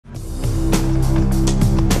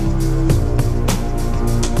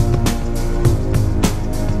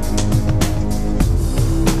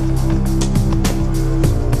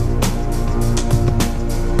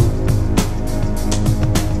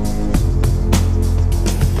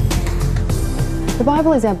The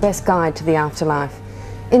Bible is our best guide to the afterlife.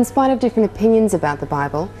 In spite of different opinions about the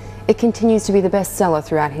Bible, it continues to be the bestseller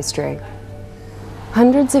throughout history.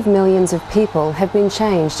 Hundreds of millions of people have been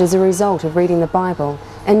changed as a result of reading the Bible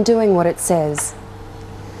and doing what it says.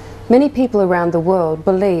 Many people around the world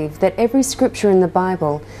believe that every scripture in the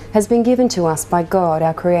Bible has been given to us by God,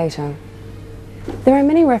 our Creator. There are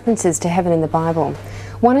many references to heaven in the Bible.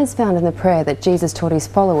 One is found in the prayer that Jesus taught his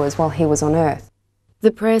followers while he was on earth.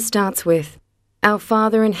 The prayer starts with, "Our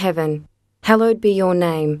Father in heaven, hallowed be your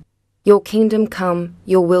name. Your kingdom come,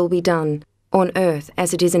 your will be done, on earth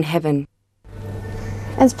as it is in heaven."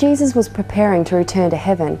 As Jesus was preparing to return to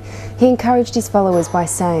heaven, he encouraged his followers by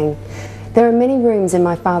saying, "There are many rooms in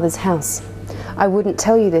my Father's house. I wouldn't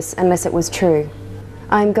tell you this unless it was true.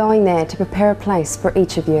 I am going there to prepare a place for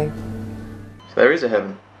each of you." So there is a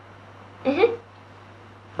heaven? Mm-hmm.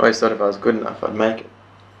 I always thought if I was good enough, I'd make it.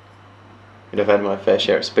 I'd have had my fair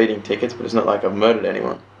share of speeding tickets, but it's not like I've murdered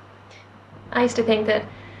anyone. I used to think that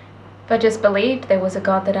if I just believed there was a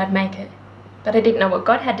God that I'd make it. But I didn't know what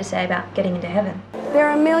God had to say about getting into heaven. There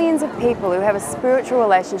are millions of people who have a spiritual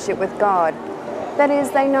relationship with God. That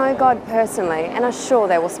is, they know God personally and are sure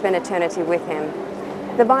they will spend eternity with Him.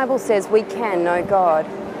 The Bible says we can know God.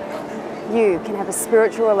 You can have a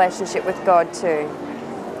spiritual relationship with God too.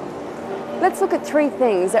 Let's look at 3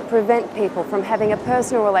 things that prevent people from having a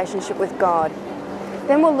personal relationship with God.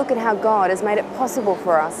 Then we'll look at how God has made it possible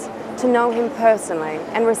for us to know Him personally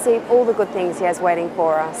and receive all the good things He has waiting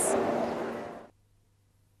for us.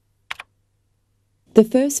 The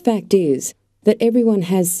first fact is that everyone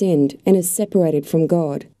has sinned and is separated from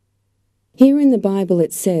God. Here in the Bible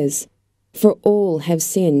it says, "For all have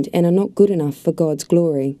sinned and are not good enough for God's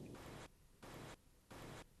glory."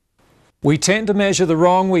 We tend to measure the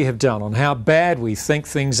wrong we have done on how bad we think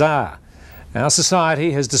things are. Our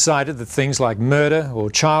society has decided that things like murder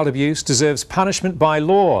or child abuse deserves punishment by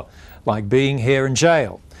law, like being here in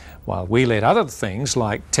jail, while we let other things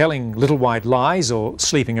like telling little white lies or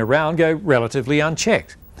sleeping around go relatively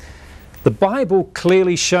unchecked. The Bible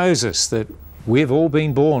clearly shows us that we've all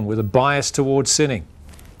been born with a bias towards sinning.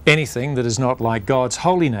 Anything that is not like God's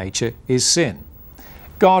holy nature is sin.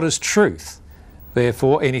 God is truth.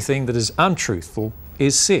 Therefore, anything that is untruthful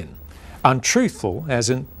is sin. Untruthful as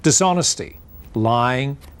in dishonesty,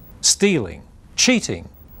 lying, stealing, cheating,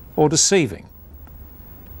 or deceiving.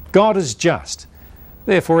 God is just.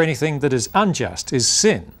 Therefore, anything that is unjust is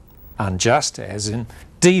sin. Unjust as in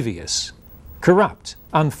devious, corrupt,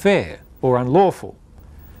 unfair, or unlawful.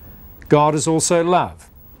 God is also love.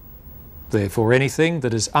 Therefore, anything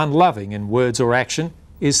that is unloving in words or action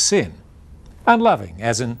is sin. Unloving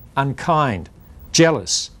as in unkind,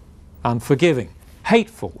 jealous, unforgiving,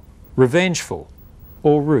 hateful, revengeful,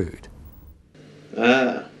 or rude.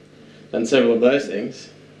 Done several of those things.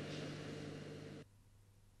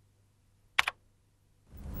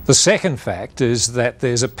 The second fact is that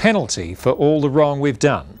there's a penalty for all the wrong we've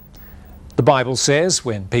done. The Bible says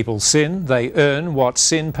when people sin, they earn what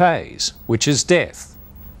sin pays, which is death.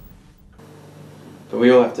 But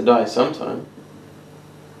we all have to die sometime.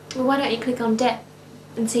 Well, why don't you click on debt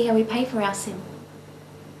and see how we pay for our sin?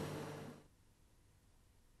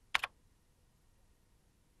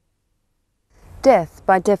 Death,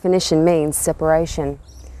 by definition, means separation.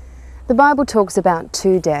 The Bible talks about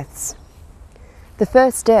 2 deaths. The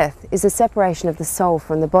first death is the separation of the soul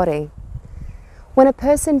from the body. When a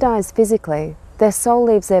person dies physically, their soul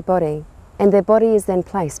leaves their body, and their body is then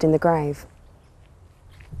placed in the grave.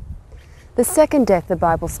 The second death the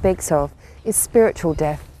Bible speaks of is spiritual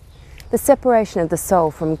death, the separation of the soul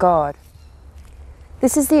from God.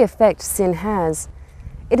 This is the effect sin has.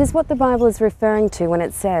 It is what the Bible is referring to when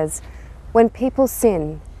it says, "When people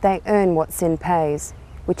sin, they earn what sin pays,"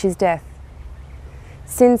 which is death.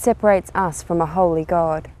 Sin separates us from a holy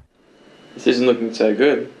God. This isn't looking so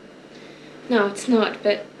good. No, it's not,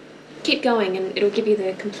 but keep going and it'll give you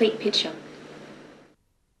the complete picture.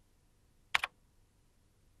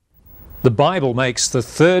 The Bible makes the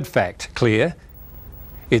third fact clear.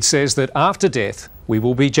 It says that after death we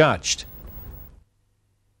will be judged.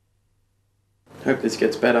 Hope this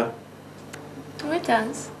gets better. Oh, it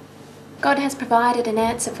does. God has provided an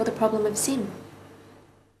answer for the problem of sin.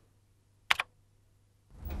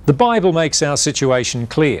 The Bible makes our situation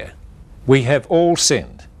clear. We have all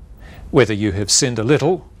sinned. Whether you have sinned a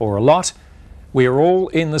little or a lot, we are all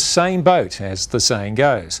in the same boat, as the saying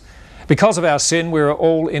goes. Because of our sin, we are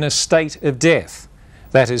all in a state of death.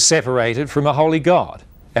 That is separated from a holy God,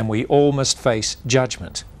 and we all must face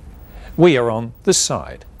judgment. We are on this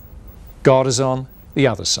side. God is on the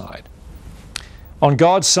other side. On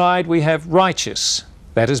God's side, we have righteous,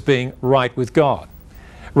 that is being right with God.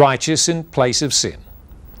 righteous in place of sin,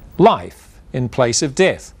 life in place of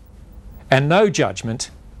death, and no judgment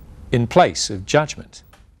in place of judgment.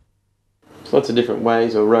 There's lots of different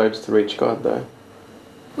ways or roads to reach God, though.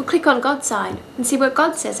 We'll click on God's side and see what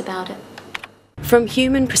God says about it. From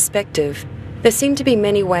human perspective, there seem to be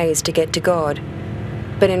many ways to get to God,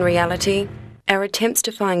 but in reality, our attempts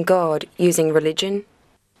to find God using religion,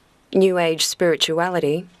 New Age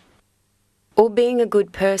spirituality, or being a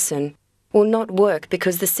good person will not work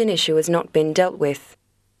because the sin issue has not been dealt with.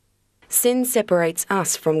 Sin separates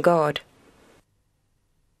us from God.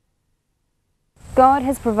 God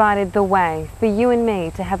has provided the way for you and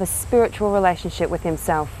me to have a spiritual relationship with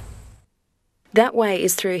Himself. That way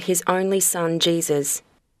is through His only Son, Jesus.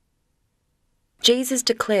 Jesus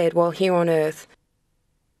declared while here on earth,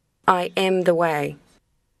 "I am the way.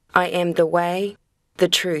 I am the way, the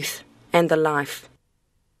truth, and the life.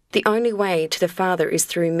 The only way to the Father is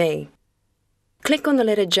through me." Click on the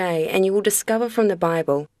letter J and you will discover from the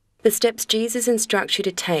Bible the steps Jesus instructs you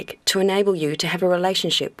to take to enable you to have a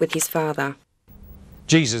relationship with His Father.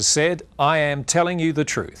 Jesus said, "I am telling you the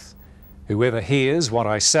truth. Whoever hears what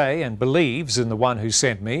I say and believes in the one who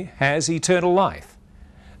sent me has eternal life.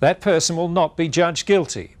 That person will not be judged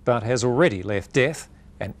guilty, but has already left death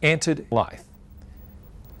and entered life."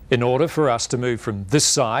 In order for us to move from this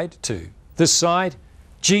side to this side,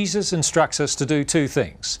 Jesus instructs us to do two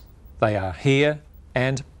things. They are hear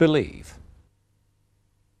and believe.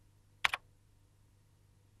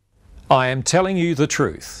 I am telling you the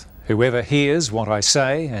truth. Whoever hears what I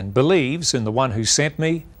say and believes in the one who sent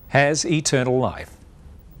me has eternal life.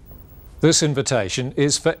 This invitation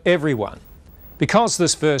is for everyone. Because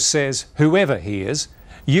this verse says, whoever hears,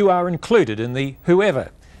 you are included in the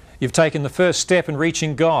whoever. You've taken the first step in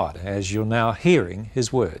reaching God as you're now hearing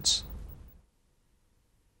His words.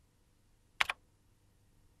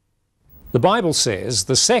 The Bible says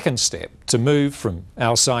the second step to move from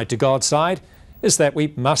our side to God's side is that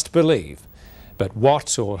we must believe. But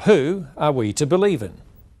what or who are we to believe in?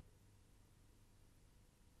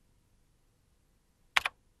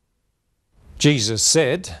 Jesus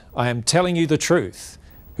said, "I am telling you the truth.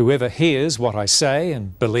 Whoever hears what I say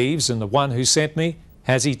and believes in the one who sent me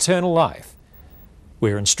has eternal life."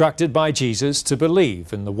 We're instructed by Jesus to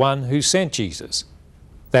believe in the one who sent Jesus.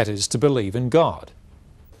 That is, to believe in God.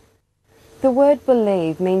 The word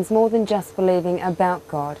believe means more than just believing about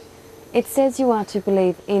God. It says you are to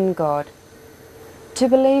believe in God. To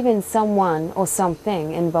believe in someone or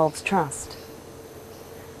something involves trust.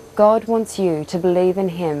 God wants you to believe in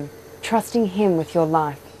Him, trusting Him with your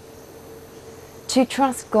life. To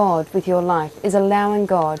trust God with your life is allowing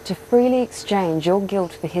God to freely exchange your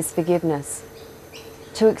guilt for His forgiveness,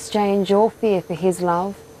 to exchange your fear for His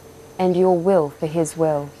love, and your will for His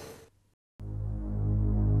will.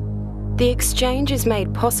 The exchange is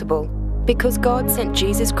made possible because God sent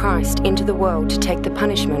Jesus Christ into the world to take the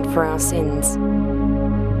punishment for our sins.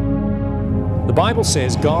 The Bible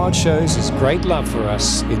says God shows His great love for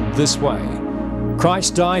us in this way.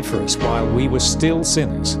 Christ died for us while we were still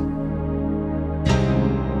sinners.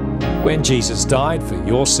 When Jesus died for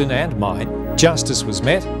your sin and mine, justice was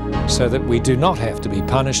met so that we do not have to be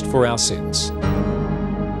punished for our sins.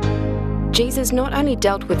 Jesus not only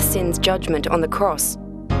dealt with sin's judgment on the cross,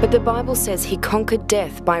 but the Bible says He conquered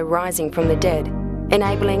death by rising from the dead,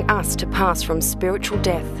 enabling us to pass from spiritual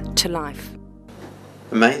death to life.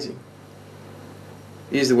 Amazing.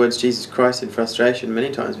 I used the words Jesus Christ in frustration many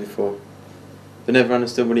times before, but never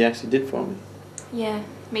understood what He actually did for me. Yeah,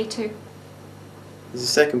 me too. There's a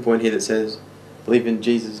second point here that says, believe in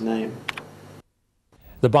Jesus' name.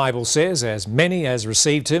 The Bible says, as many as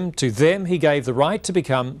received Him, to them He gave the right to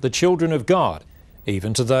become the children of God,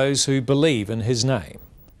 even to those who believe in His name.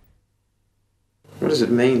 What does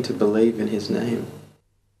it mean to believe in His name?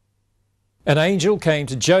 An angel came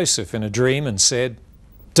to Joseph in a dream and said,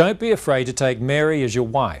 "Don't be afraid to take Mary as your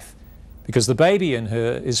wife, because the baby in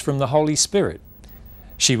her is from the Holy Spirit.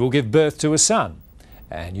 She will give birth to a son,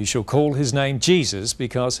 and you shall call his name Jesus,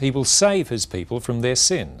 because he will save his people from their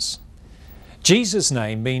sins." Jesus'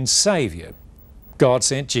 name means Saviour. God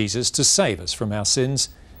sent Jesus to save us from our sins.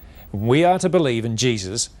 We are to believe in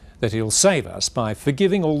Jesus that He'll save us by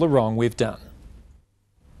forgiving all the wrong we've done.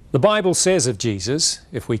 The Bible says of Jesus,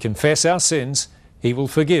 if we confess our sins, He will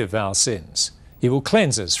forgive our sins. He will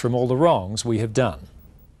cleanse us from all the wrongs we have done.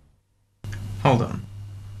 Hold on.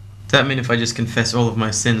 Does that mean if I just confess all of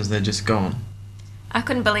my sins, they're just gone? I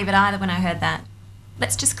couldn't believe it either when I heard that.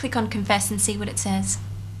 Let's just click on confess and see what it says.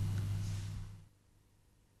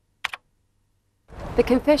 The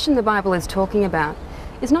confession the Bible is talking about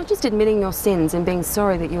is not just admitting your sins and being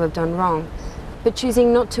sorry that you have done wrong, but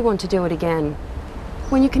choosing not to want to do it again.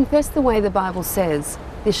 When you confess the way the Bible says,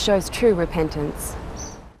 this shows true repentance.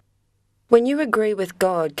 When you agree with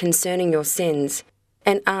God concerning your sins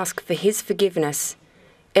and ask for His forgiveness,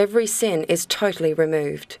 every sin is totally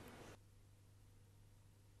removed.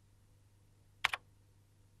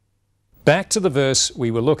 Back to the verse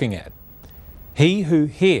we were looking at. He who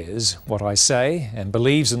hears what I say and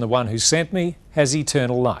believes in the one who sent me has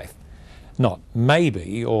eternal life. Not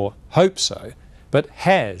maybe or hope so, but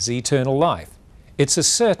has eternal life. It's a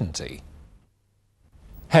certainty.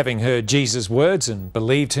 Having heard Jesus' words and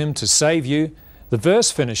believed Him to save you, the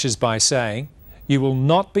verse finishes by saying, you will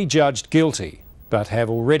not be judged guilty, but have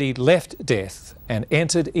already left death and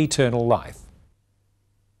entered eternal life.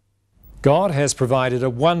 God has provided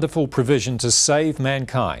a wonderful provision to save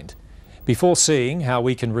mankind. Before seeing how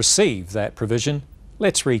we can receive that provision,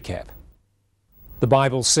 let's recap. The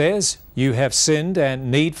Bible says you have sinned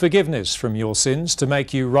and need forgiveness from your sins to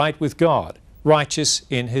make you right with God, righteous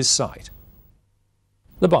in His sight.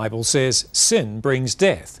 The Bible says sin brings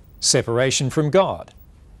death, separation from God.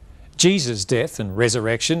 Jesus' death and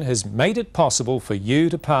resurrection has made it possible for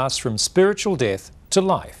you to pass from spiritual death to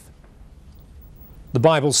life. The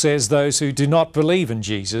Bible says those who do not believe in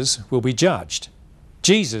Jesus will be judged.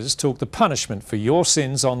 Jesus took the punishment for your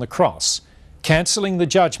sins on the cross, cancelling the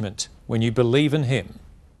judgment when you believe in Him.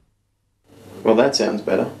 Well, that sounds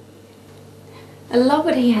better. I love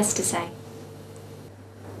what he has to say.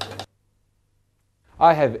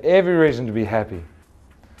 I have every reason to be happy,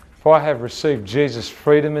 for I have received Jesus'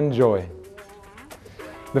 freedom and joy.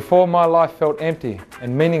 Before, my life felt empty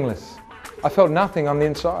and meaningless. I felt nothing on the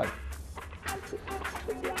inside.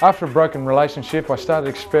 After a broken relationship, I started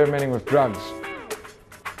experimenting with drugs.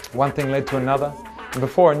 One thing led to another, and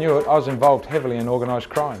before I knew it, I was involved heavily in organised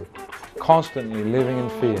crime, constantly living in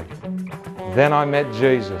fear. Then I met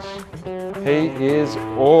Jesus. He is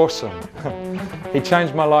awesome. He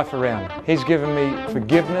changed my life around. He's given me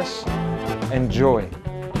forgiveness and joy.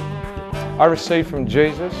 I received from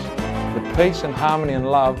Jesus the peace and harmony and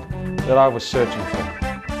love that I was searching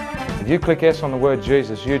for. If you click yes on the word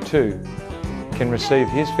Jesus, you too can receive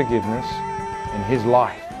His forgiveness and His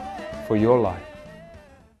life for your life.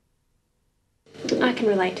 I can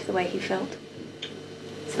relate to the way he felt.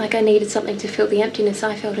 It's like I needed something to fill the emptiness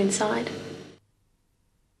I felt inside.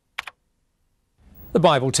 The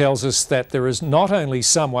Bible tells us that there is not only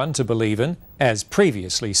someone to believe in, as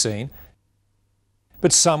previously seen,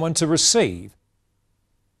 but someone to receive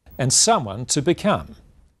and someone to become.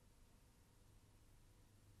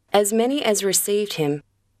 As many as received Him,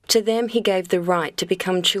 to them He gave the right to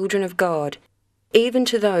become children of God, even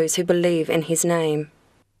to those who believe in His name.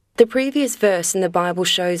 The previous verse in the Bible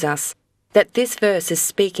shows us that this verse is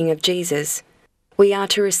speaking of Jesus. We are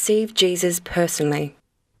to receive Jesus personally.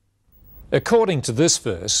 According to this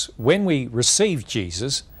verse, when we receive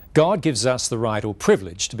Jesus, God gives us the right or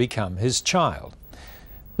privilege to become His child.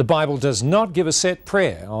 The Bible does not give a set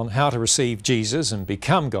prayer on how to receive Jesus and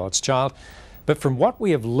become God's child, but from what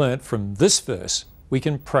we have learnt from this verse, we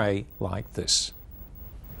can pray like this.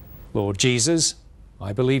 Lord Jesus,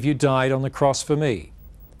 I believe you died on the cross for me.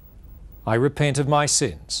 I repent of my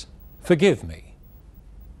sins. Forgive me.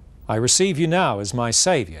 I receive you now as my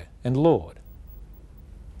Saviour and Lord.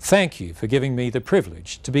 Thank you for giving me the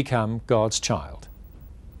privilege to become God's child.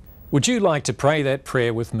 Would you like to pray that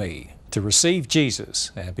prayer with me, to receive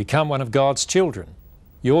Jesus and become one of God's children?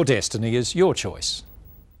 Your destiny is your choice.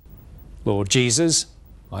 Lord Jesus,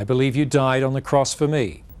 I believe you died on the cross for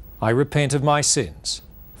me. I repent of my sins.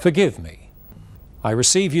 Forgive me. I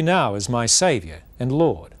receive you now as my Saviour and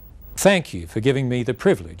Lord. Thank you for giving me the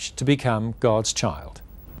privilege to become God's child.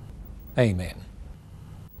 Amen.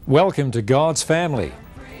 Welcome to God's family.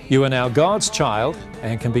 You are now God's child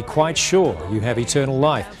and can be quite sure you have eternal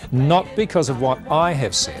life, not because of what I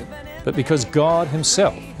have said, but because God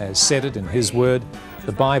Himself has said it in His Word,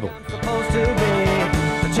 the Bible.